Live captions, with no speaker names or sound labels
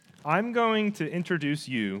I'm going to introduce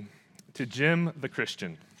you to Jim the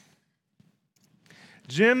Christian.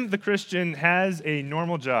 Jim the Christian has a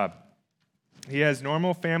normal job. He has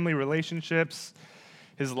normal family relationships.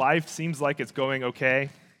 His life seems like it's going okay.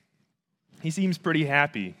 He seems pretty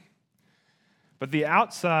happy. But the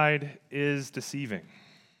outside is deceiving.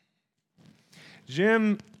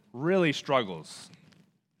 Jim really struggles.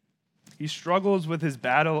 He struggles with his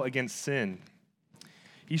battle against sin.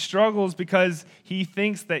 He struggles because he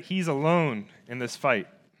thinks that he's alone in this fight.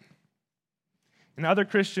 And other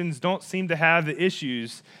Christians don't seem to have the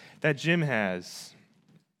issues that Jim has.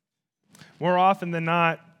 More often than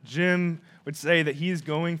not, Jim would say that he's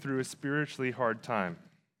going through a spiritually hard time.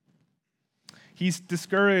 He's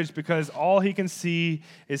discouraged because all he can see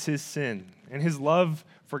is his sin, and his love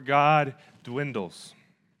for God dwindles.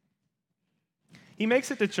 He makes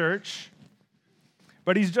it to church,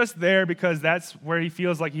 but he's just there because that's where he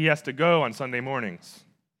feels like he has to go on Sunday mornings.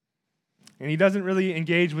 And he doesn't really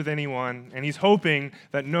engage with anyone, and he's hoping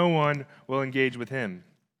that no one will engage with him.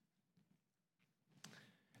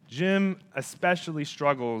 Jim especially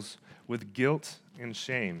struggles with guilt and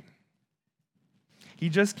shame. He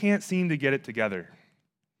just can't seem to get it together.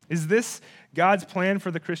 Is this God's plan for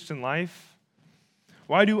the Christian life?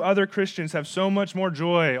 Why do other Christians have so much more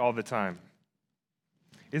joy all the time?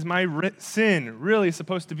 Is my sin really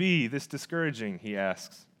supposed to be this discouraging, he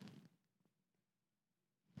asks.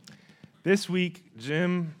 This week,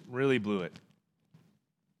 Jim really blew it.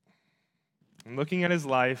 And looking at his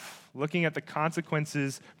life, looking at the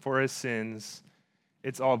consequences for his sins,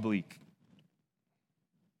 it's all bleak.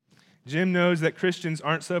 Jim knows that Christians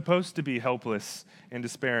aren't supposed to be helpless and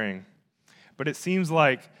despairing, but it seems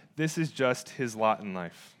like this is just his lot in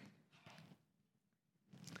life.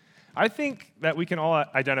 I think that we can all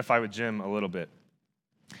identify with Jim a little bit.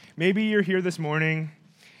 Maybe you're here this morning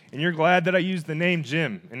and you're glad that I used the name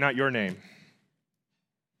Jim and not your name.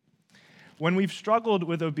 When we've struggled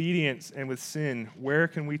with obedience and with sin, where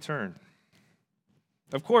can we turn?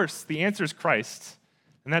 Of course, the answer is Christ,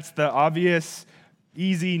 and that's the obvious,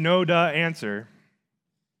 easy, no-duh answer.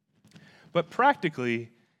 But practically,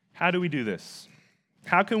 how do we do this?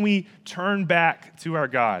 How can we turn back to our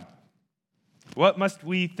God? What must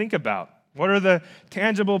we think about? What are the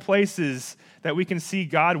tangible places that we can see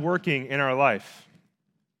God working in our life?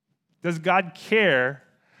 Does God care,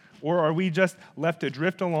 or are we just left to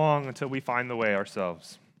drift along until we find the way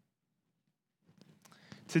ourselves?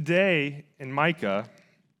 Today, in Micah,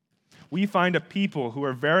 we find a people who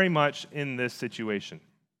are very much in this situation.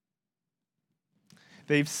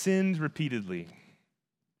 They've sinned repeatedly.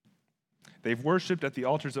 They've worshiped at the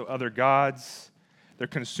altars of other gods. They're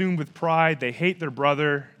consumed with pride. They hate their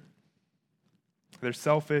brother. They're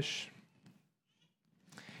selfish.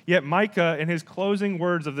 Yet Micah, in his closing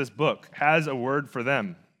words of this book, has a word for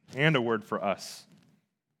them and a word for us.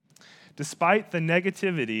 Despite the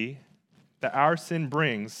negativity that our sin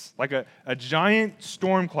brings, like a giant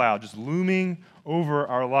storm cloud just looming over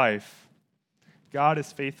our life, God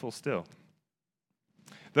is faithful still.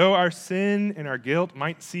 Though our sin and our guilt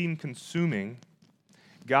might seem consuming,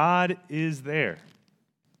 God is there.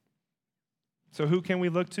 So who can we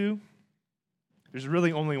look to? There's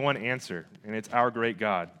really only one answer, and it's our great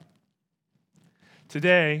God.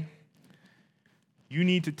 Today, you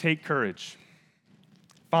need to take courage.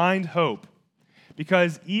 Find hope,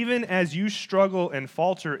 because even as you struggle and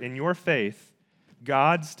falter in your faith,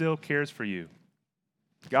 God still cares for you.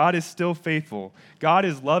 God is still faithful. God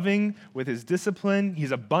is loving with his discipline.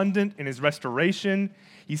 He's abundant in his restoration.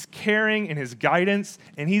 He's caring in his guidance,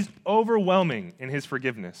 and he's overwhelming in his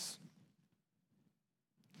forgiveness.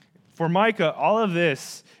 For Micah, all of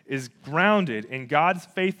this is grounded in God's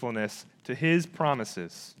faithfulness to his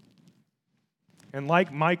promises. And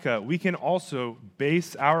like Micah, we can also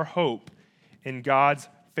base our hope in God's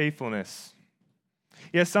faithfulness.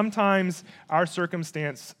 Yes, sometimes our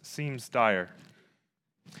circumstance seems dire.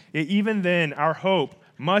 Yet even then, our hope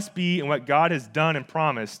must be in what God has done and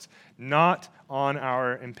promised, not on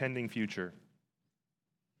our impending future.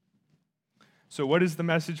 So what is the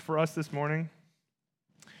message for us this morning?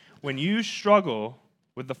 When you struggle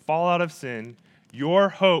with the fallout of sin, your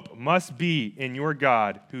hope must be in your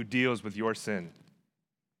God who deals with your sin.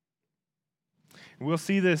 We'll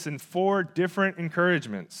see this in four different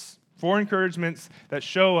encouragements. Four encouragements that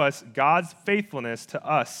show us God's faithfulness to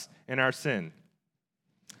us in our sin.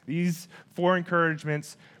 These four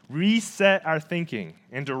encouragements reset our thinking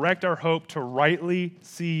and direct our hope to rightly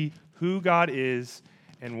see who God is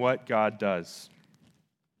and what God does.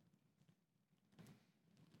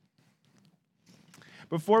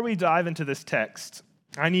 Before we dive into this text,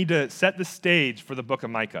 I need to set the stage for the book of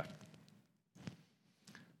Micah.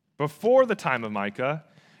 Before the time of Micah,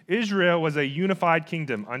 Israel was a unified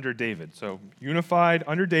kingdom under David. So unified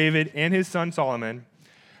under David and his son Solomon.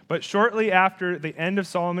 But shortly after the end of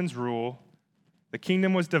Solomon's rule, the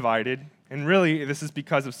kingdom was divided. And really, this is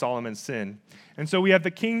because of Solomon's sin. And so we have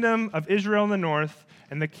the kingdom of Israel in the north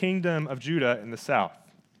and the kingdom of Judah in the south.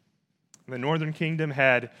 The northern kingdom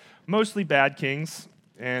had mostly bad kings,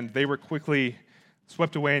 and they were quickly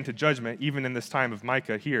swept away into judgment, even in this time of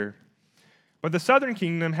Micah here. But the southern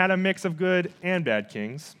kingdom had a mix of good and bad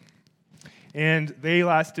kings, and they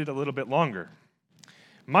lasted a little bit longer.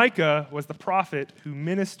 Micah was the prophet who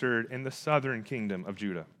ministered in the southern kingdom of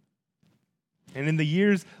Judah. And in the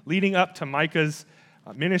years leading up to Micah's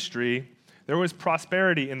ministry, there was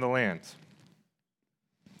prosperity in the land.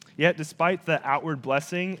 Yet, despite the outward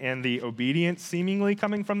blessing and the obedience seemingly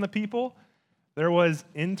coming from the people, there was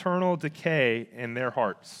internal decay in their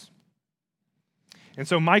hearts. And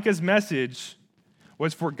so Micah's message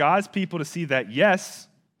was for God's people to see that, yes,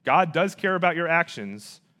 God does care about your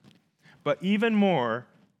actions, but even more,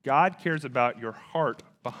 God cares about your heart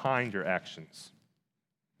behind your actions.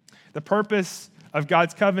 The purpose of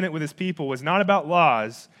God's covenant with his people was not about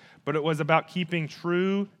laws, but it was about keeping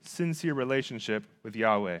true, sincere relationship with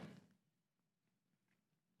Yahweh.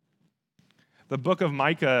 The book of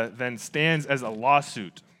Micah then stands as a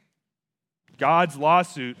lawsuit, God's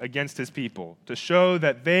lawsuit against his people, to show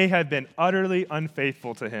that they had been utterly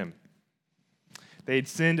unfaithful to him. They'd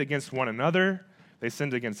sinned against one another, they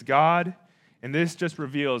sinned against God, and this just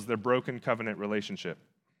reveals their broken covenant relationship.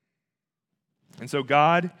 And so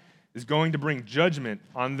God is going to bring judgment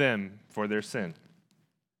on them for their sin.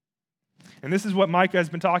 And this is what Micah has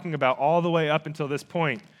been talking about all the way up until this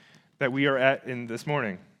point that we are at in this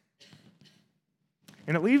morning.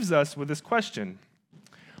 And it leaves us with this question: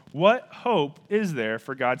 what hope is there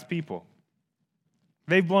for God's people?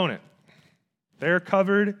 They've blown it. They're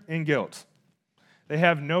covered in guilt. They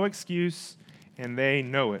have no excuse, and they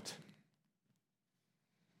know it.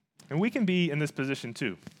 And we can be in this position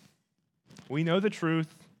too. We know the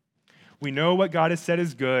truth. We know what God has said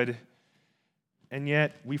is good, and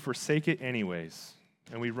yet we forsake it anyways,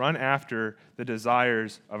 and we run after the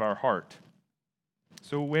desires of our heart.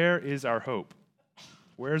 So where is our hope?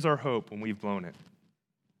 Where's our hope when we've blown it?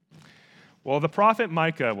 Well, the prophet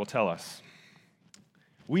Micah will tell us.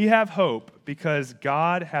 We have hope because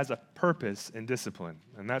God has a purpose in discipline,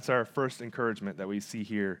 and that's our first encouragement that we see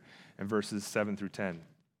here in verses 7 through 10.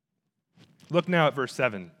 Look now at verse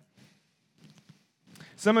 7.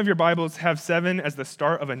 Some of your Bibles have 7 as the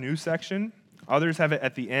start of a new section. Others have it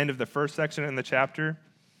at the end of the first section in the chapter.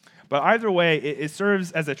 But either way, it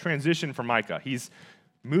serves as a transition for Micah. He's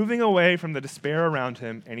moving away from the despair around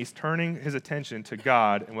him, and he's turning his attention to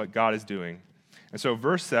God and what God is doing. And so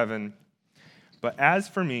verse 7, "But as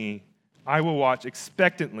for me, I will watch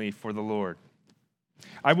expectantly for the Lord.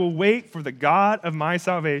 I will wait for the God of my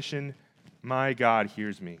salvation. My God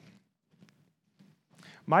hears me."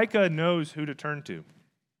 Micah knows who to turn to.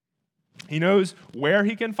 He knows where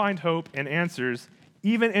he can find hope and answers,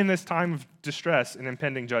 even in this time of distress and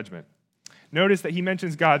impending judgment. Notice that he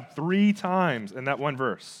mentions God 3 times in that one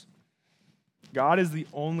verse. God is the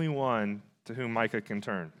only one to whom Micah can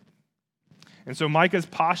turn. And so Micah's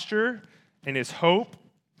posture and his hope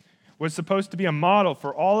was supposed to be a model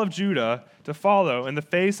for all of Judah to follow in the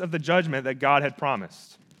face of the judgment that God had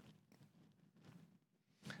promised.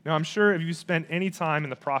 Now, I'm sure if you spent any time in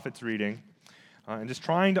the prophets reading and just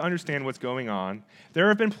trying to understand what's going on, there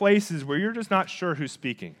have been places where you're just not sure who's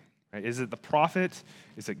speaking. Right? Is it the prophet?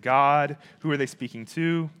 Is it God? Who are they speaking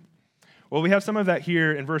to? Well, we have some of that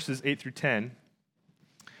here in verses 8 through 10.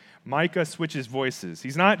 Micah switches voices.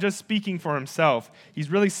 He's not just speaking for himself. He's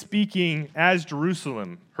really speaking as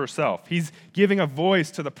Jerusalem herself. He's giving a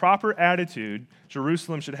voice to the proper attitude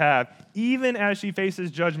Jerusalem should have, even as she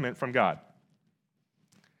faces judgment from God.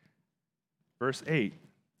 Verse 8,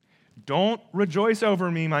 "Don't rejoice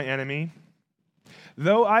over me, my enemy.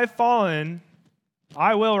 Though I've fallen,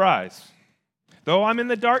 I will rise. Though I'm in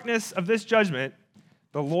the darkness of this judgment,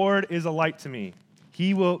 the Lord is a light to me.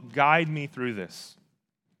 He will guide me through this."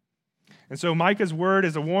 And so Micah's word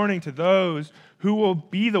is a warning to those who will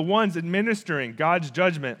be the ones administering God's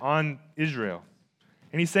judgment on Israel.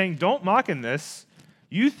 And he's saying, don't mock in this.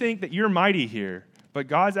 You think that you're mighty here, but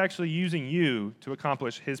God's actually using you to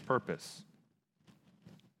accomplish his purpose.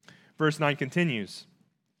 Verse 9 continues,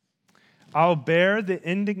 "I'll bear the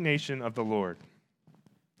indignation of the Lord."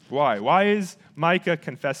 Why? Why is Micah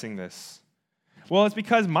confessing this? Well, it's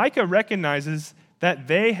because Micah recognizes that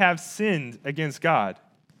they have sinned against God.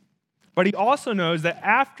 But he also knows that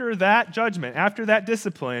after that judgment, after that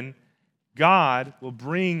discipline, God will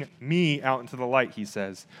bring me out into the light, he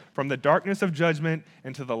says, from the darkness of judgment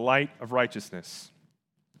into the light of righteousness.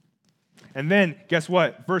 And then, guess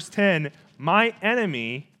what? Verse 10, my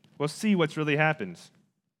enemy will see what's really happened.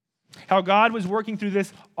 How God was working through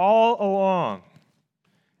this all along.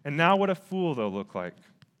 And now what a fool they'll look like.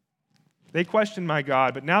 They questioned my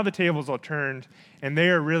God, but now the tables are turned, and they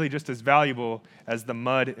are really just as valuable as the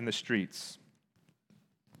mud in the streets.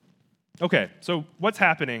 Okay, so what's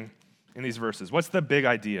happening in these verses? What's the big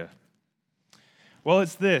idea? Well,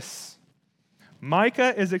 it's this.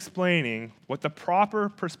 Micah is explaining what the proper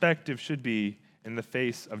perspective should be in the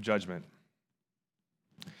face of judgment.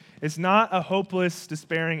 It's not a hopeless,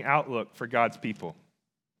 despairing outlook for God's people.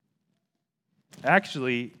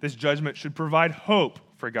 Actually, this judgment should provide hope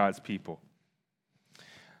for God's people.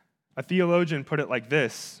 A theologian put it like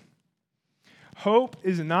this: hope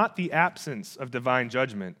is not the absence of divine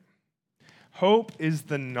judgment. Hope is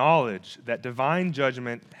the knowledge that divine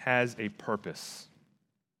judgment has a purpose.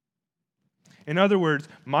 In other words,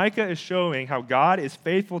 Micah is showing how God is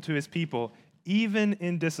faithful to his people even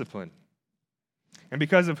in discipline. And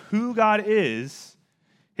because of who God is,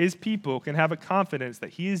 his people can have a confidence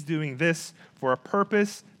that he is doing this for a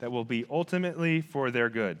purpose that will be ultimately for their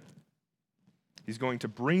good. He's going to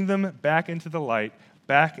bring them back into the light,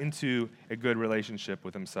 back into a good relationship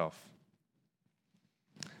with himself.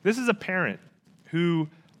 This is a parent who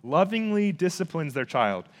lovingly disciplines their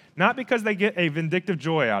child, not because they get a vindictive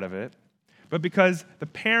joy out of it, but because the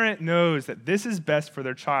parent knows that this is best for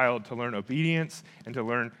their child to learn obedience and to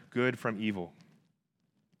learn good from evil.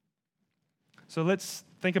 So let's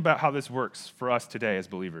think about how this works for us today as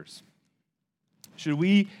believers. Should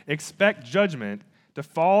we expect judgment to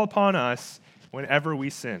fall upon us whenever we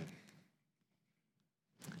sin?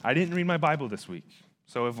 I didn't read my Bible this week.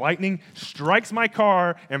 So if lightning strikes my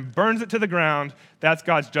car and burns it to the ground, that's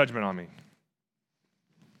God's judgment on me.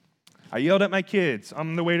 I yelled at my kids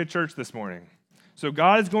on the way to church this morning. So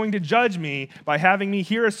God is going to judge me by having me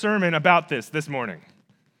hear a sermon about this morning.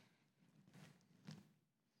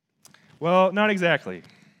 Well, not exactly.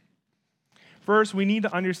 First, we need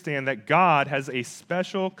to understand that God has a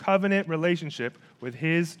special covenant relationship with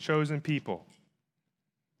his chosen people.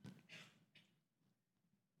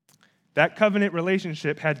 That covenant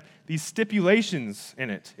relationship had these stipulations in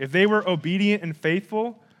it. If they were obedient and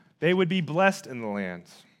faithful, they would be blessed in the land.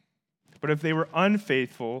 But if they were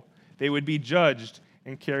unfaithful, they would be judged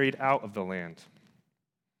and carried out of the land.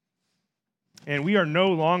 And we are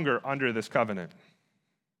no longer under this covenant.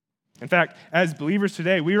 In fact, as believers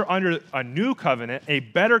today, we are under a new covenant, a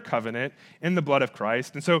better covenant in the blood of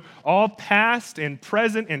Christ. And so all past and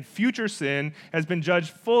present and future sin has been judged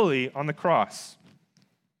fully on the cross.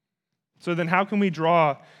 So then how can we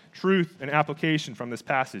draw truth and application from this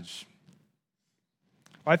passage?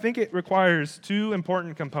 Well, I think it requires two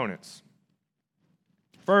important components.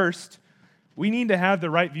 First, we need to have the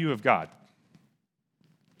right view of God.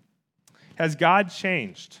 Has God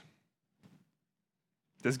changed?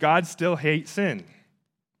 Does God still hate sin?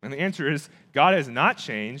 And the answer is, God has not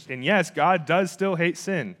changed, and yes, God does still hate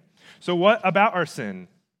sin. So what about our sin?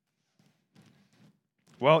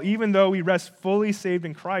 Well, even though we rest fully saved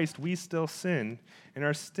in Christ, we still sin, and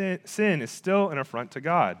our sin is still an affront to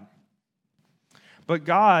God. But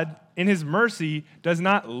God, in his mercy, does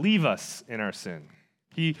not leave us in our sin.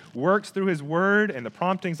 He works through his word and the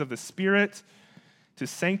promptings of the Spirit to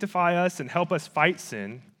sanctify us and help us fight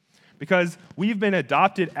sin. Because we've been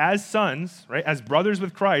adopted as sons, right, as brothers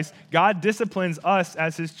with Christ, God disciplines us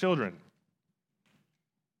as his children.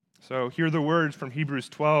 So hear the words from Hebrews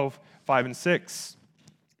 12, 5 and 6.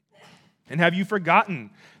 And have you forgotten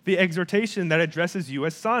the exhortation that addresses you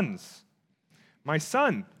as sons? My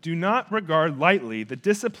son, do not regard lightly the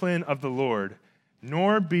discipline of the Lord,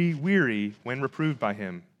 nor be weary when reproved by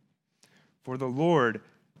him. For the Lord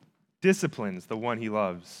disciplines the one he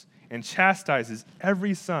loves, and chastises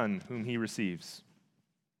every son whom he receives.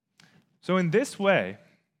 So in this way,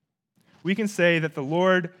 we can say that the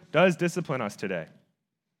Lord does discipline us today.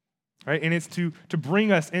 Right? And it's to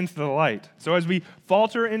bring us into the light. So as we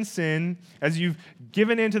falter in sin, as you've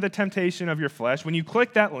given into the temptation of your flesh, when you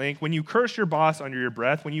click that link, when you curse your boss under your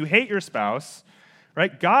breath, when you hate your spouse,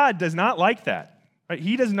 right? God does not like that. Right?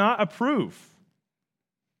 He does not approve.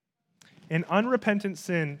 And unrepentant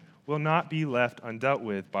sin will not be left undealt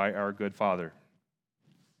with by our good Father.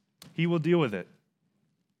 He will deal with it.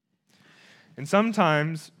 And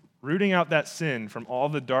sometimes rooting out that sin from all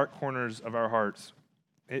the dark corners of our hearts,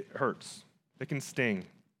 it hurts. It can sting.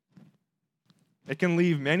 It can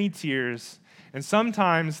leave many tears, and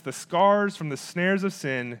sometimes the scars from the snares of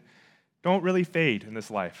sin don't really fade in this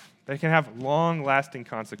life. They can have long-lasting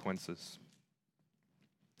consequences.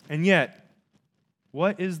 And yet,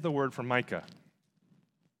 what is the word from Micah?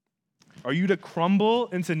 Are you to crumble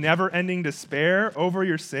into never-ending despair over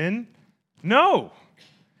your sin? No.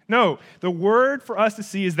 No. The word for us to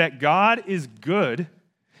see is that God is good,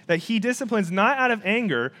 that he disciplines not out of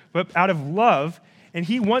anger, but out of love, and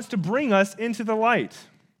he wants to bring us into the light.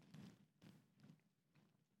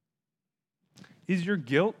 Is your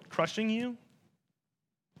guilt crushing you?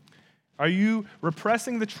 Are you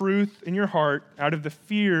repressing the truth in your heart out of the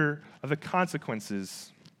fear of the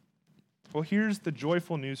consequences? Well, here's the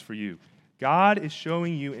joyful news for you. God is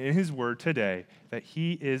showing you in his word today that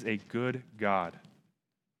he is a good God.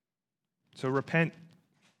 So repent,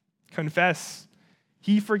 confess,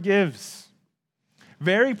 he forgives.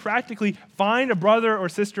 Very practically, find a brother or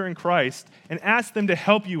sister in Christ and ask them to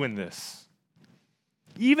help you in this.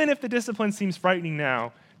 Even if the discipline seems frightening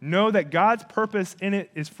now, know that God's purpose in it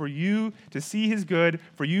is for you to see his good,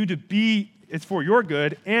 for you to be, it's for your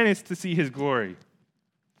good, and it's to see his glory.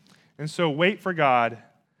 And so wait for God,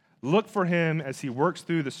 look for him as he works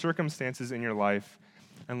through the circumstances in your life,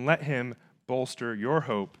 and let him bolster your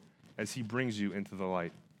hope as he brings you into the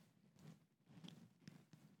light.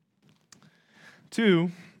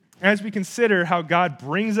 2, as we consider how God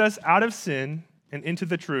brings us out of sin and into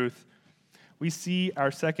the truth, we see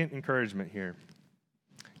our second encouragement here.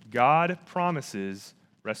 God promises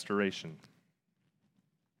restoration.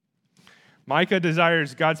 Micah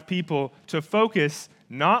desires God's people to focus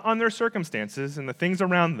not on their circumstances and the things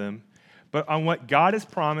around them, but on what God has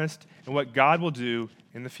promised and what God will do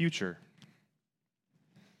in the future.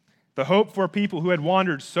 The hope for people who had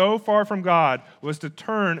wandered so far from God was to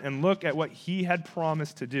turn and look at what he had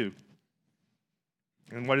promised to do.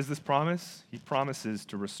 And what is this promise? He promises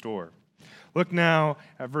to restore. Look now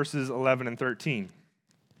at verses 11 and 13.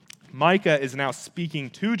 Micah is now speaking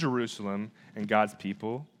to Jerusalem and God's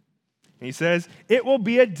people. And he says, "It will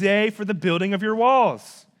be a day for the building of your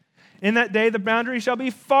walls. In that day the boundary shall be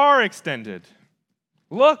far extended.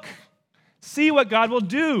 Look, see what God will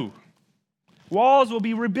do. Walls will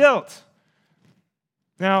be rebuilt."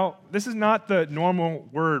 Now, this is not the normal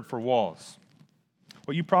word for walls.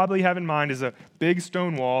 What you probably have in mind is a big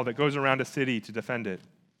stone wall that goes around a city to defend it.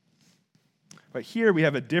 But here we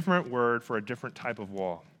have a different word for a different type of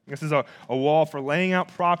wall. This is a wall for laying out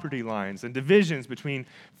property lines and divisions between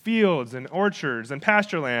fields and orchards and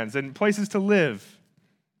pasture lands and places to live.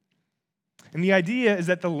 And the idea is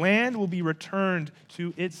that the land will be returned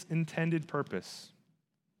to its intended purpose.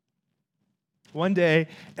 One day,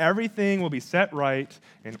 everything will be set right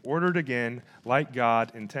and ordered again like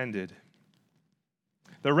God intended.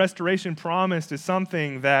 The restoration promised is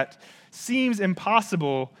something that seems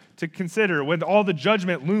impossible to consider with all the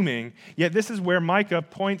judgment looming, yet this is where Micah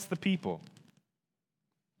points the people.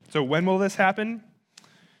 So when will this happen?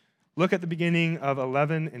 Look at the beginning of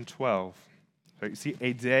 11 and 12. So you see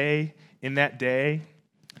a day in that day.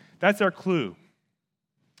 That's our clue.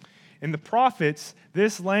 In the prophets,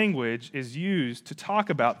 this language is used to talk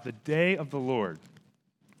about the day of the Lord,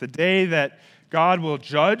 the day that God will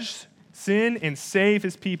judge sin and save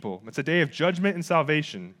his people. It's a day of judgment and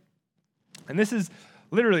salvation. And this is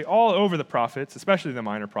literally all over the prophets, especially the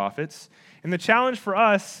minor prophets. And the challenge for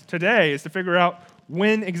us today is to figure out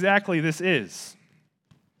when exactly this is.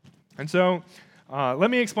 And so let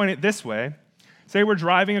me explain it this way. Say we're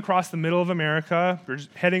driving across the middle of America. We're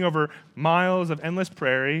just heading over miles of endless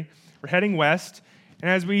prairie. We're heading west.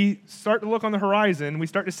 And as we start to look on the horizon, we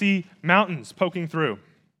start to see mountains poking through.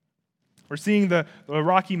 We're seeing the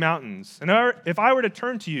Rocky Mountains. And if I were to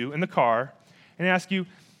turn to you in the car and ask you,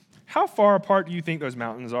 how far apart do you think those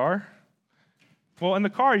mountains are? Well, in the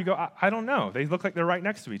car, you go, I don't know. They look like they're right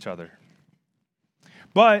next to each other.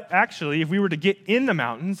 But actually, if we were to get in the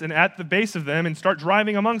mountains and at the base of them and start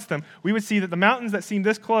driving amongst them, we would see that the mountains that seemed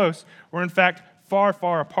this close were in fact far,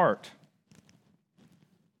 far apart.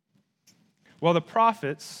 Well, the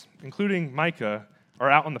prophets, including Micah, are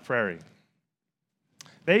out on the prairie.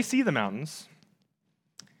 They see the mountains,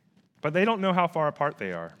 but they don't know how far apart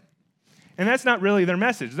they are. And that's not really their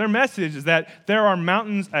message. Their message is that there are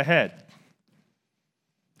mountains ahead.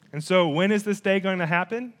 And so when is this day going to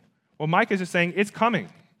happen? Well, Micah is just saying it's coming.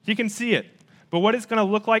 He can see it. But what it's going to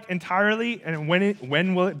look like entirely and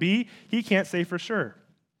when will it be, he can't say for sure.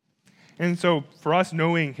 And so for us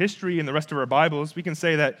knowing history and the rest of our Bibles, we can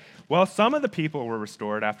say that, well, some of the people were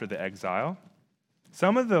restored after the exile.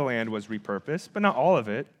 Some of the land was repurposed, but not all of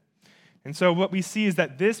it. And so what we see is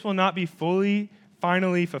that this will not be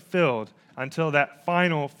finally fulfilled until that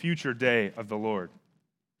final future day of the Lord.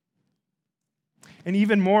 And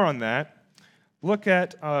even more on that, look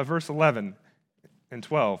at verse 11 and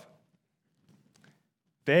 12.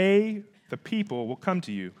 They the people will come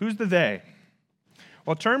to you. Who's the they?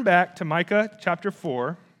 Well, turn back to Micah chapter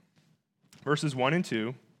 4, verses 1 and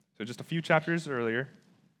 2, so just a few chapters earlier,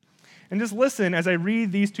 and just listen as I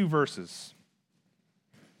read these two verses.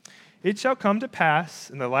 It shall come to pass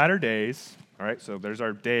in the latter days, all right, so there's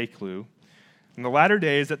our day clue, in the latter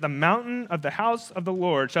days that the mountain of the house of the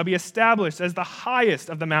Lord shall be established as the highest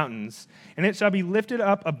of the mountains, and it shall be lifted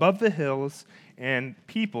up above the hills, and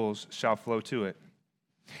peoples shall flow to it.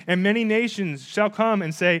 And many nations shall come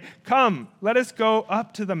and say, Come, let us go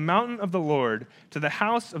up to the mountain of the Lord, to the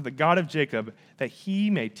house of the God of Jacob, that he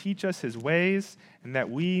may teach us his ways, and that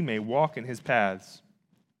we may walk in his paths.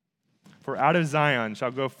 For out of Zion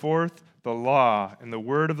shall go forth the law and the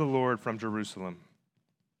word of the Lord from Jerusalem.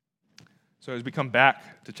 So as we come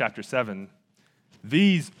back to chapter 7,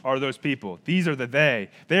 these are those people. These are the they.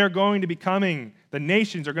 They are going to be coming. The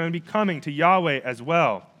nations are going to be coming to Yahweh as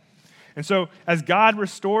well. And so as God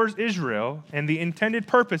restores Israel and the intended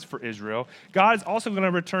purpose for Israel, God is also going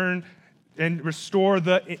to return and restore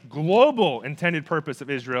the global intended purpose of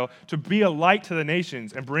Israel to be a light to the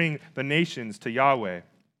nations and bring the nations to Yahweh.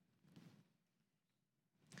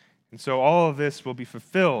 And so all of this will be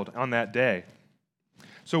fulfilled on that day.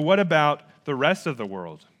 So what about the rest of the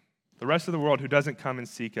world? The rest of the world who doesn't come and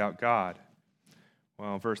seek out God?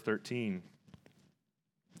 Well, verse 13,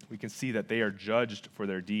 we can see that they are judged for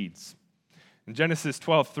their deeds. In Genesis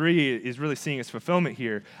 12:3 is really seeing its fulfillment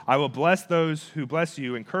here. I will bless those who bless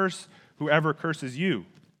you and curse whoever curses you.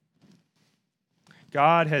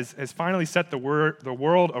 God has finally set the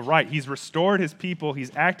world aright. He's restored his people.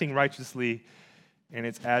 He's acting righteously, and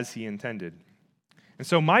it's as he intended. And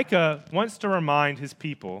so Micah wants to remind his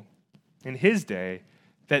people in his day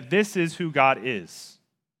that this is who God is,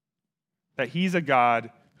 that he's a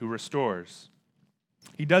God who restores.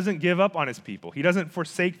 He doesn't give up on his people. He doesn't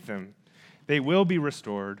forsake them. They will be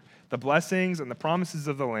restored. The blessings and the promises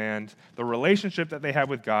of the land, the relationship that they have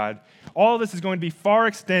with God, all of this is going to be far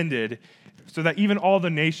extended so that even all the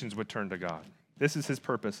nations would turn to God. This is his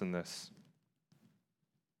purpose in this.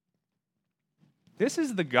 This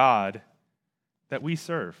is the God that we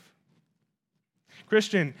serve.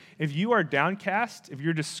 Christian, if you are downcast, if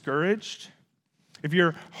you're discouraged, if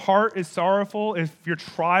your heart is sorrowful, if your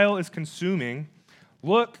trial is consuming,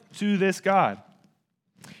 look to this God.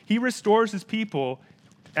 He restores his people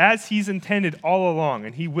as he's intended all along,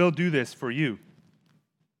 and he will do this for you.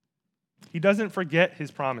 He doesn't forget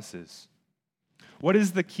his promises. What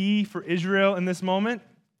is the key for Israel in this moment?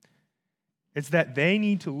 It's that they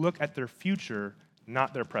need to look at their future,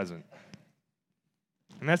 not their present.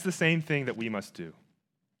 And that's the same thing that we must do.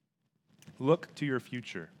 Look to your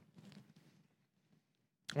future.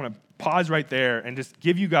 I want to pause right there and just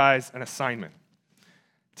give you guys an assignment.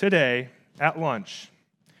 Today, at lunch,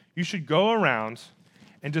 you should go around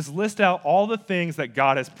and just list out all the things that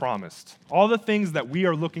God has promised, all the things that we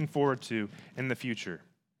are looking forward to in the future.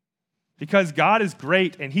 Because God is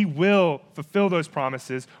great and he will fulfill those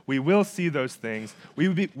promises. We will see those things. We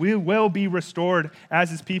will be restored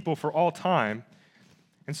as his people for all time.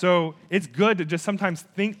 And so it's good to just sometimes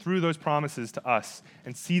think through those promises to us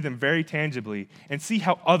and see them very tangibly and see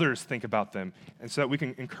how others think about them, and so that we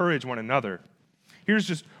can encourage one another. Here's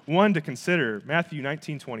just one to consider, Matthew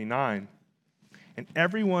 19:29. And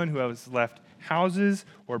everyone who has left houses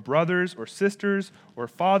or brothers or sisters or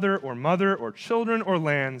father or mother or children or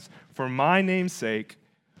lands for my name's sake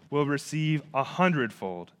will receive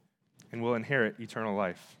 100-fold and will inherit eternal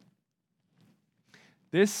life.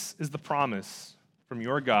 This is the promise from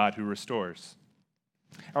your God who restores.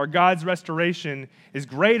 Our God's restoration is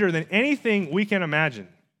greater than anything we can imagine.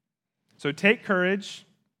 So take courage.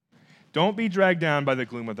 Don't be dragged down by the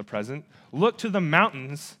gloom of the present. Look to the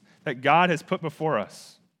mountains that God has put before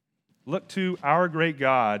us. Look to our great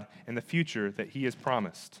God and the future that he has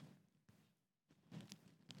promised.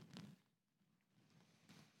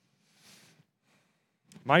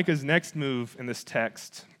 Micah's next move in this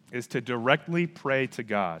text is to directly pray to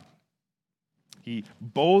God. He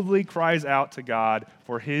boldly cries out to God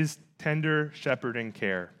for his tender shepherding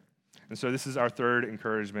care. And so this is our third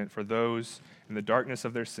encouragement for those in the darkness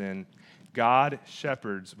of their sin. God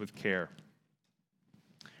shepherds with care.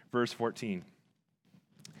 Verse 14.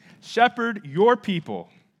 Shepherd your people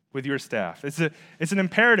with your staff. It's an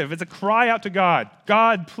imperative. It's a cry out to God.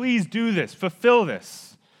 God, please do this. Fulfill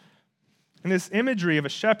this. And this imagery of a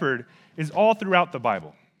shepherd is all throughout the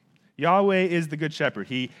Bible. Yahweh is the good shepherd.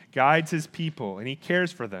 He guides his people and he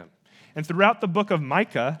cares for them. And throughout the book of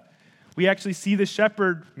Micah, we actually see the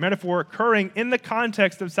shepherd metaphor occurring in the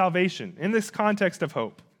context of salvation, in this context of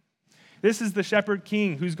hope. This is the shepherd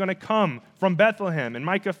king who's going to come from Bethlehem in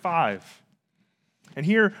Micah 5. And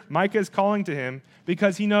here, Micah is calling to him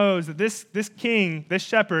because he knows that this king, this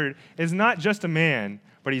shepherd, is not just a man,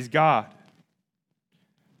 but he's God.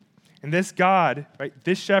 And this God, right,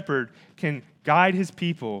 this shepherd can guide his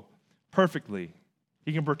people perfectly.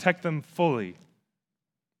 He can protect them fully.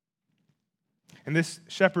 And this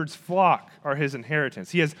shepherd's flock are his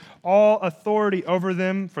inheritance. He has all authority over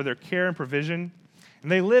them for their care and provision.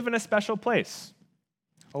 And they live in a special place,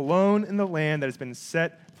 alone in the land that has been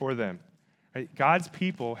set for them. Right? God's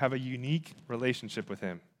people have a unique relationship with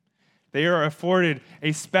him. They are afforded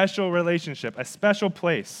a special relationship, a special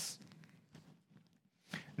place.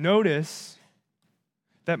 Notice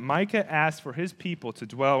that Micah asked for his people to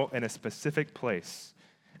dwell in a specific place,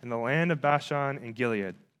 in the land of Bashan and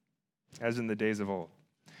Gilead, as in the days of old.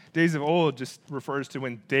 Days of old just refers to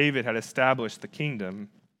when David had established the kingdom.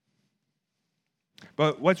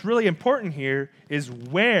 But what's really important here is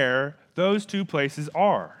where those two places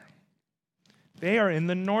are. They are in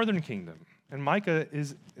the northern kingdom, and Micah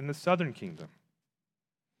is in the southern kingdom.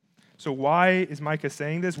 So why is Micah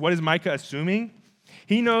saying this? What is Micah assuming?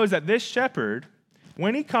 He knows that this shepherd,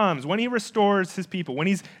 when he comes, when he restores his people, when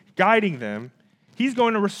he's guiding them, he's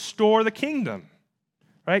going to restore the kingdom,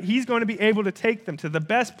 right? He's going to be able to take them to the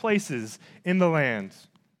best places in the land.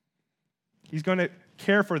 He's going to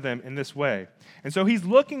care for them in this way. And so he's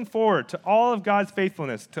looking forward to all of God's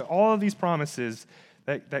faithfulness, to all of these promises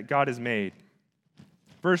that God has made.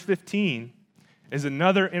 Verse 15 is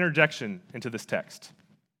another interjection into this text.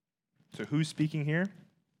 So who's speaking here?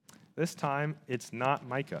 This time, it's not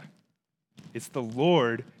Micah. It's the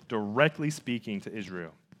Lord directly speaking to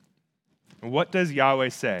Israel. And what does Yahweh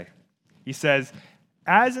say? He says,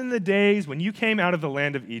 "As in the days when you came out of the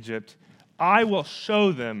land of Egypt, I will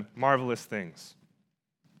show them marvelous things."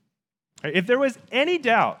 Right? If there was any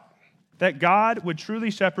doubt that God would truly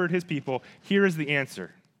shepherd his people, here is the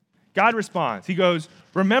answer. God responds. He goes,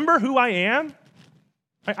 "Remember who I am?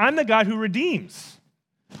 I'm the God who redeems.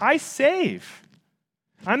 I save.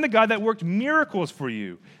 I'm the God that worked miracles for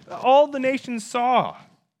you. All the nations saw.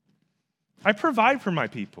 I provide for my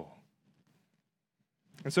people."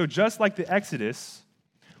 And so just like the Exodus,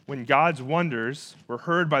 when God's wonders were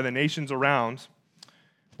heard by the nations around,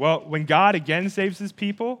 well, when God again saves his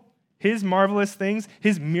people, his marvelous things,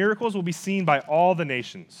 his miracles will be seen by all the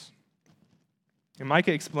nations. And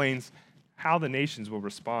Micah explains how the nations will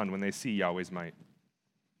respond when they see Yahweh's might.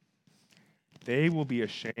 They will be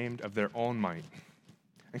ashamed of their own might.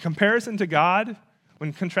 In comparison to God,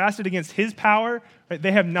 when contrasted against his power, right,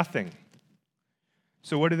 they have nothing.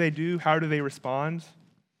 So what do? How do they respond?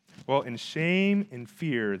 Well, in shame and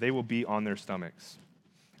fear, they will be on their stomachs.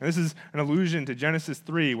 And this is an allusion to Genesis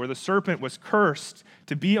 3, where the serpent was cursed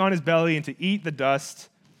to be on his belly and to eat the dust.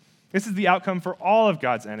 This is the outcome for all of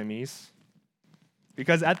God's enemies,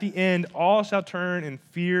 because at the end, all shall turn and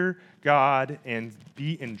fear God and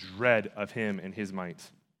be in dread of him and his might.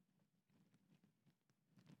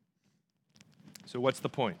 So what's the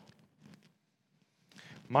point?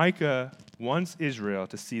 Micah wants Israel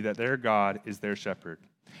to see that their God is their shepherd.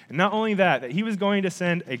 And not only that he was going to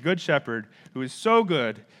send a good shepherd who is so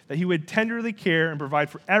good that he would tenderly care and provide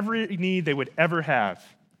for every need they would ever have.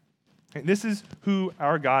 And this is who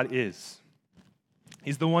our God is.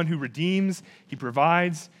 He's the one who redeems, he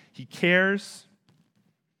provides, he cares.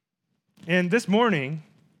 And this morning,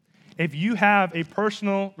 if you have a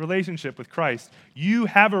personal relationship with Christ, you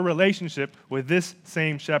have a relationship with this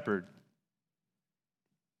same shepherd.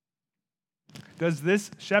 Does this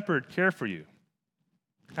shepherd care for you?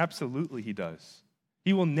 Absolutely, he does.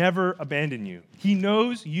 He will never abandon you. He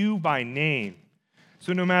knows you by name.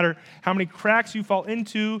 So no matter how many cracks you fall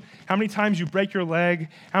into, how many times you break your leg,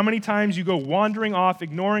 how many times you go wandering off,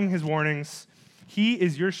 ignoring his warnings, he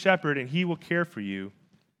is your shepherd and he will care for you.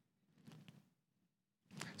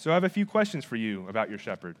 So I have a few questions for you about your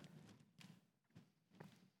shepherd.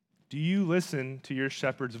 Do you listen to your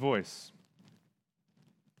shepherd's voice?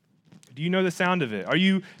 Do you know the sound of it? Are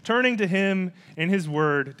you turning to him in his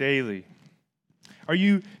word daily? Are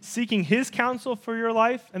you seeking his counsel for your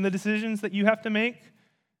life and the decisions that you have to make?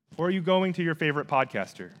 Or are you going to your favorite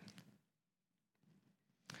podcaster?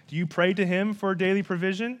 Do you pray to him for daily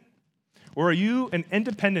provision? Or are you an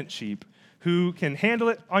independent sheep who can handle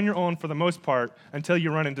it on your own for the most part until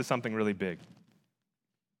you run into something really big?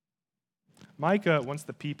 Micah wants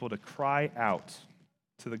the people to cry out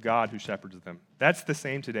to the God who shepherds them. That's the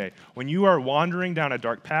same today. When you are wandering down a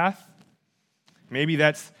dark path, maybe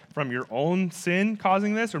that's from your own sin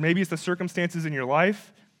causing this, or maybe it's the circumstances in your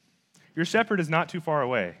life, your shepherd is not too far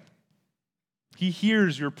away. He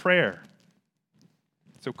hears your prayer.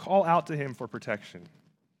 So call out to him for protection.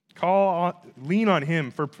 Lean on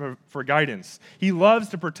him for guidance. He loves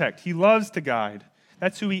to protect. He loves to guide.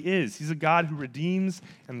 That's who he is. He's a God who redeems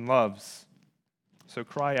and loves. So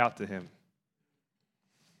cry out to him.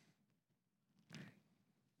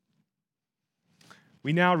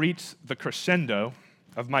 We now reach the crescendo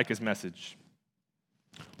of Micah's message.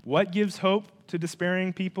 What gives hope to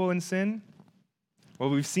despairing people in sin? Well,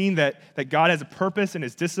 we've seen that God has a purpose in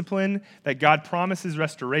his discipline, that God promises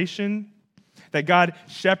restoration, that God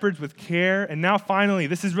shepherds with care, and now finally,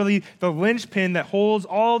 this is really the linchpin that holds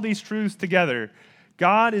all these truths together.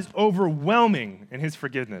 God is overwhelming in his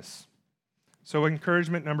forgiveness. So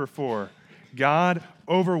encouragement number 4, God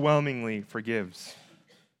overwhelmingly forgives.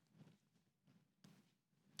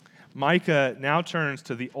 Micah now turns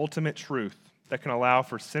to the ultimate truth that can allow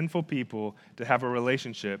for sinful people to have a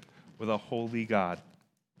relationship with a holy God.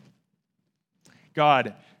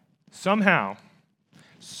 God somehow,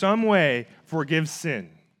 some way forgives sin.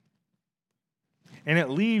 And it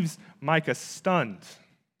leaves Micah stunned.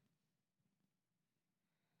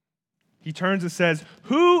 He turns and says,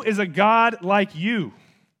 "Who is a God like you?"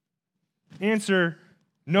 Answer,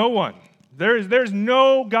 no one. There's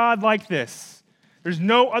no God like this. There's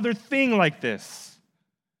no other thing like this.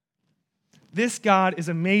 This God is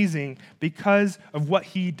amazing because of what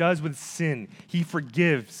he does with sin. He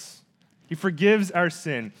forgives. He forgives our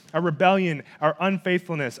sin, our rebellion, our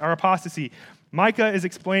unfaithfulness, our apostasy. Micah is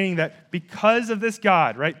explaining that because of this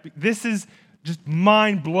God, right? This is just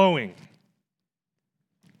mind-blowing.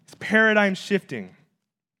 It's paradigm shifting.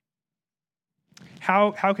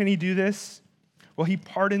 How can he do this? Well, he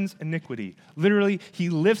pardons iniquity. Literally, he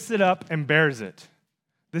lifts it up and bears it.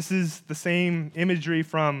 This is the same imagery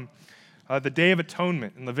from the Day of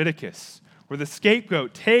Atonement in Leviticus, where the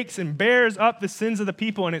scapegoat takes and bears up the sins of the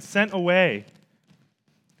people and it's sent away.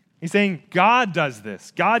 He's saying God does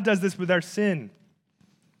this. God does this with our sin.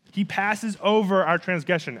 He passes over our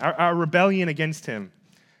transgression, our rebellion against him,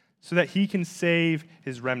 so that he can save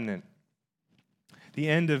his remnant. The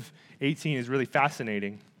end of 18 is really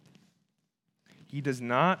fascinating. He does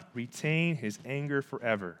not retain his anger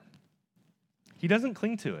forever. He doesn't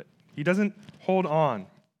cling to it. He doesn't hold on.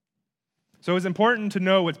 So it's important to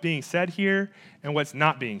know what's being said here and what's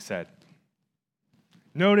not being said.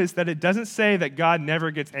 Notice that it doesn't say that God never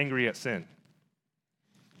gets angry at sin.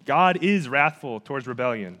 God is wrathful towards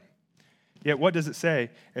rebellion. Yet what does it say?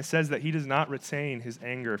 It says that he does not retain his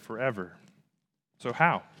anger forever. So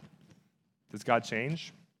how? Does God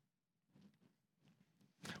change?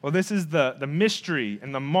 Well, this is the mystery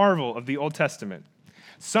and the marvel of the Old Testament.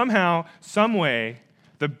 Somehow, some way,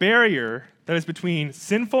 the barrier that is between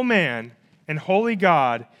sinful man and holy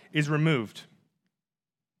God is removed.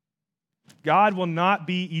 God will not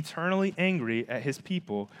be eternally angry at his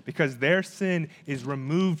people because their sin is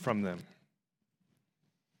removed from them.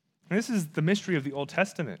 And this is the mystery of the Old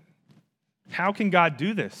Testament. How can God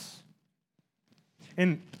do this?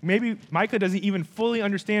 And maybe Micah doesn't even fully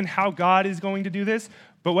understand how God is going to do this,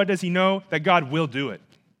 but what does he know? That God will do it.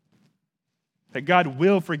 That God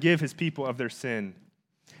will forgive his people of their sin.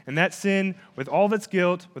 And that sin, with all of its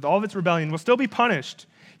guilt, with all of its rebellion, will still be punished,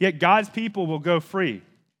 yet God's people will go free.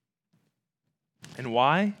 And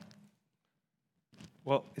why?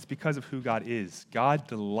 Well, it's because of who God is. God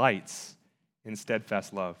delights in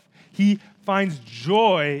steadfast love. He finds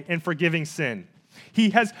joy in forgiving sin. He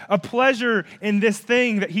has a pleasure in this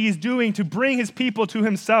thing that he is doing to bring his people to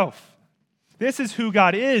himself. This is who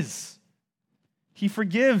God is. He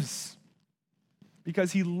forgives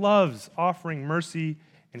because he loves offering mercy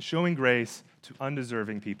and showing grace to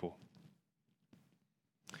undeserving people.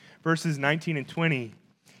 Verses 19 and 20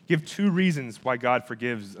 give 2 reasons why God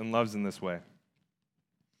forgives and loves in this way.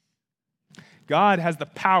 God has the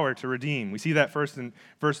power to redeem. We see that first in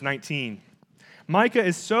verse 19. Micah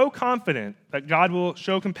is so confident that God will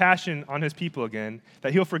show compassion on his people again,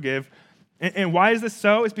 that he'll forgive. And why is this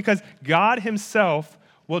so? It's because God himself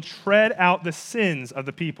will tread out the sins of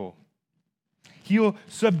the people. He'll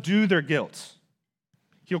subdue their guilt.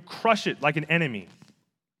 He'll crush it like an enemy.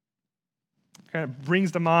 Kind of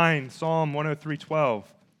brings to mind Psalm 103:12.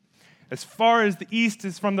 As far as the east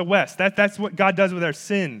is from the west, that's what God does with our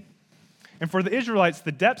sin. And for the Israelites,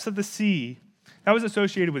 the depths of the sea, that was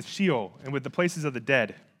associated with Sheol and with the places of the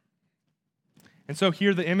dead. And so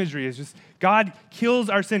here the imagery is just God kills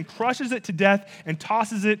our sin, crushes it to death, and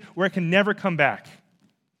tosses it where it can never come back.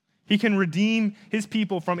 He can redeem his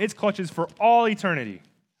people from its clutches for all eternity.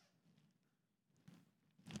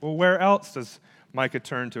 Well, where else does Micah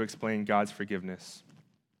turn to explain God's forgiveness?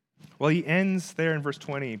 Well, he ends there in verse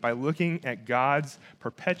 20 by looking at God's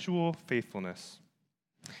perpetual faithfulness.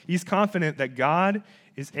 He's confident that God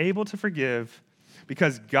is able to forgive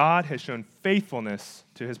because God has shown faithfulness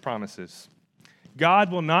to his promises. God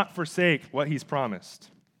will not forsake what he's promised.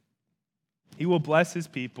 He will bless his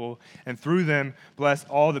people, and through them, bless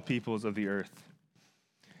all the peoples of the earth.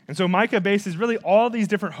 And so Micah bases really all these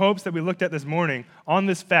different hopes that we looked at this morning on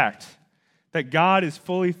this fact that God is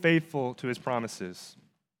fully faithful to his promises.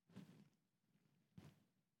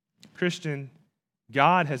 Christian,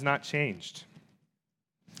 God has not changed.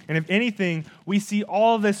 And if anything, we see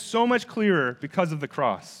all of this so much clearer because of the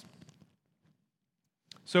cross.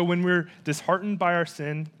 So when we're disheartened by our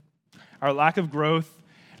sin, our lack of growth,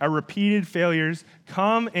 our repeated failures,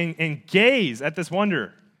 come and gaze at this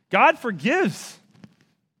wonder. God forgives.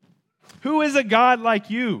 Who is a God like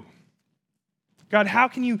you? God, how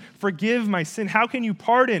can you forgive my sin? How can you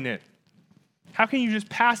pardon it? How can you just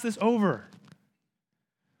pass this over?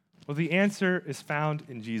 Well, the answer is found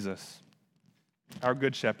in Jesus, our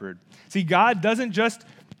good shepherd. See, God doesn't just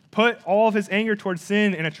put all of his anger towards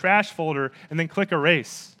sin in a trash folder and then click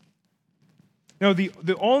erase. No,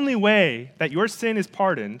 the only way that your sin is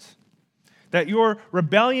pardoned, that your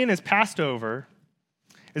rebellion is passed over,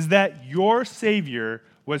 is that your Savior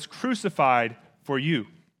was crucified for you.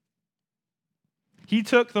 He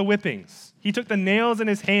took the whippings. He took the nails in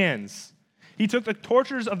his hands. He took the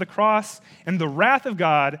tortures of the cross and the wrath of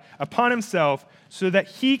God upon himself so that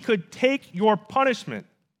he could take your punishment,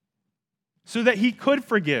 so that he could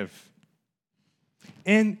forgive.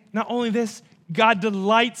 And not only this, God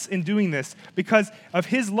delights in doing this because of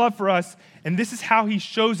his love for us, and this is how he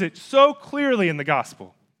shows it so clearly in the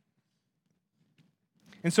gospel.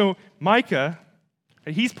 And so Micah,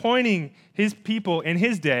 he's pointing his people in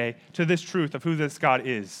his day to this truth of who this God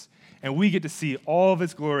is. And we get to see all of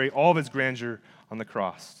his glory, all of his grandeur on the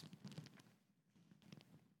cross.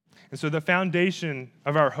 And so the foundation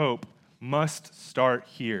of our hope must start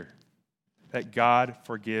here, that God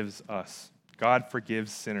forgives us. God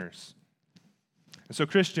forgives sinners. And so,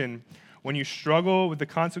 Christian, when you struggle with the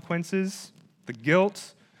consequences, the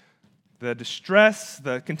guilt, the distress,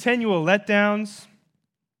 the continual letdowns,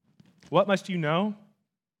 what must you know?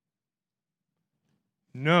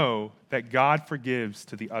 Know that God forgives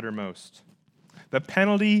to the uttermost. The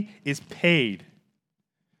penalty is paid.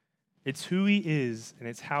 It's who he is, and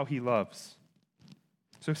it's how he loves.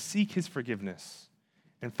 So seek his forgiveness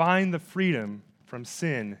and find the freedom from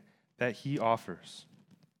sin that he offers.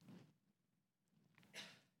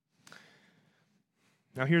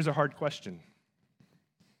 Now, here's a hard question.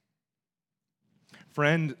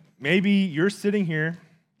 Friend, maybe you're sitting here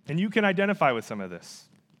and you can identify with some of this.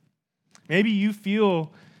 Maybe you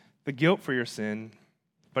feel the guilt for your sin,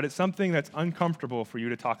 but it's something that's uncomfortable for you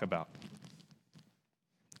to talk about.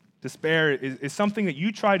 Despair is something that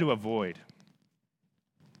you try to avoid.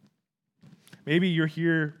 Maybe you're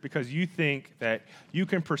here because you think that you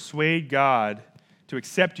can persuade God to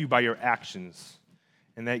accept you by your actions,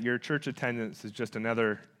 and that your church attendance is just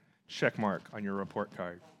another check mark on your report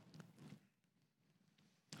card.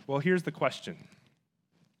 Well, here's the question.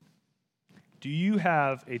 Do you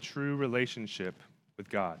have a true relationship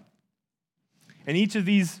with God? In each of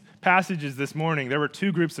these passages this morning, there were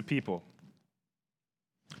two groups of people.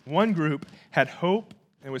 One group had hope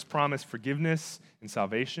and was promised forgiveness and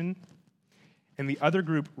salvation, and the other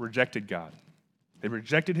group rejected God. They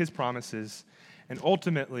rejected his promises, and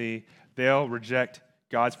ultimately, they'll reject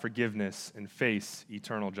God's forgiveness and face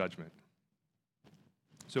eternal judgment.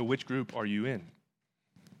 So which group are you in?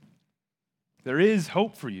 There is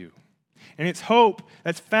hope for you, and it's hope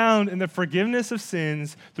that's found in the forgiveness of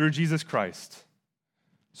sins through Jesus Christ.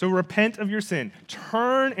 So repent of your sin.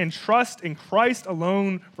 Turn and trust in Christ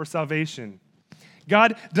alone for salvation.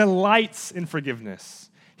 God delights in forgiveness.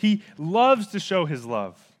 He loves to show his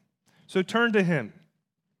love. So turn to him.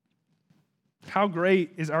 How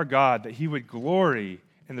great is our God that he would glory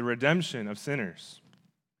in the redemption of sinners.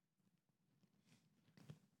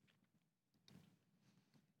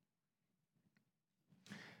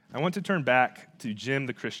 I want to turn back to Jim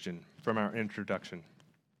the Christian from our introduction.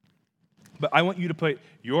 But I want you to put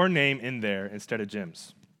your name in there instead of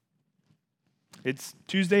Jim's. It's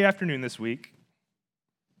Tuesday afternoon this week,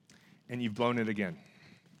 and you've blown it again.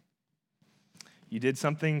 You did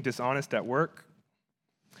something dishonest at work.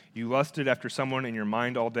 You lusted after someone in your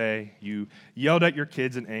mind all day. You yelled at your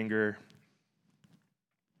kids in anger.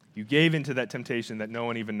 You gave into that temptation that no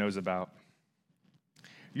one even knows about.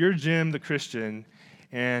 You're Jim the Christian,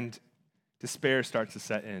 and despair starts to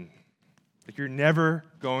set in. Like you're never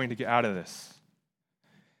going to get out of this.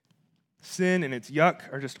 Sin and its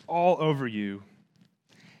yuck are just all over you.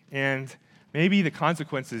 And maybe the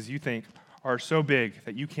consequences you think are so big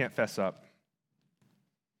that you can't fess up.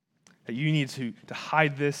 that you need to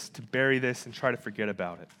hide this, to bury this, and try to forget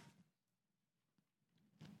about it.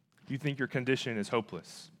 You think your condition is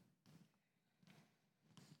hopeless.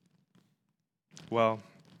 Well,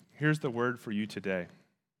 here's the word for you today.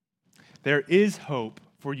 There is hope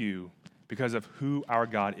for you because of who our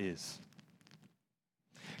God is.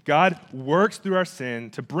 God works through our sin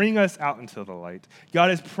to bring us out into the light. God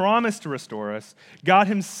has promised to restore us. God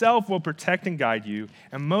himself will protect and guide you.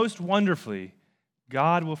 And most wonderfully,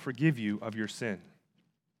 God will forgive you of your sin.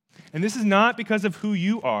 And this is not because of who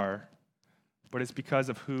you are, but it's because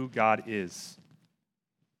of who God is.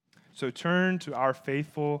 So turn to our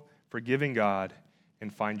faithful, forgiving God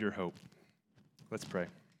and find your hope. Let's pray.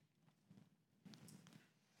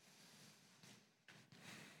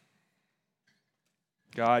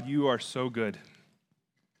 God, you are so good.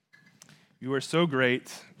 You are so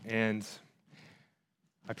great, and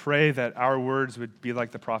I pray that our words would be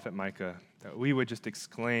like the prophet Micah, that we would just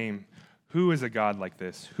exclaim, who is a God like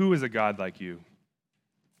this? Who is a God like you?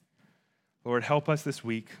 Lord, help us this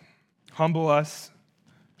week. Humble us.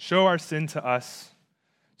 Show our sin to us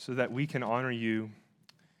so that we can honor you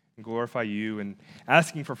and glorify you, and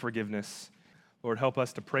asking for forgiveness. Lord, help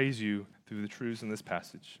us to praise you through the truths in this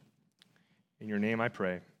passage. In your name I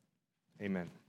pray, amen.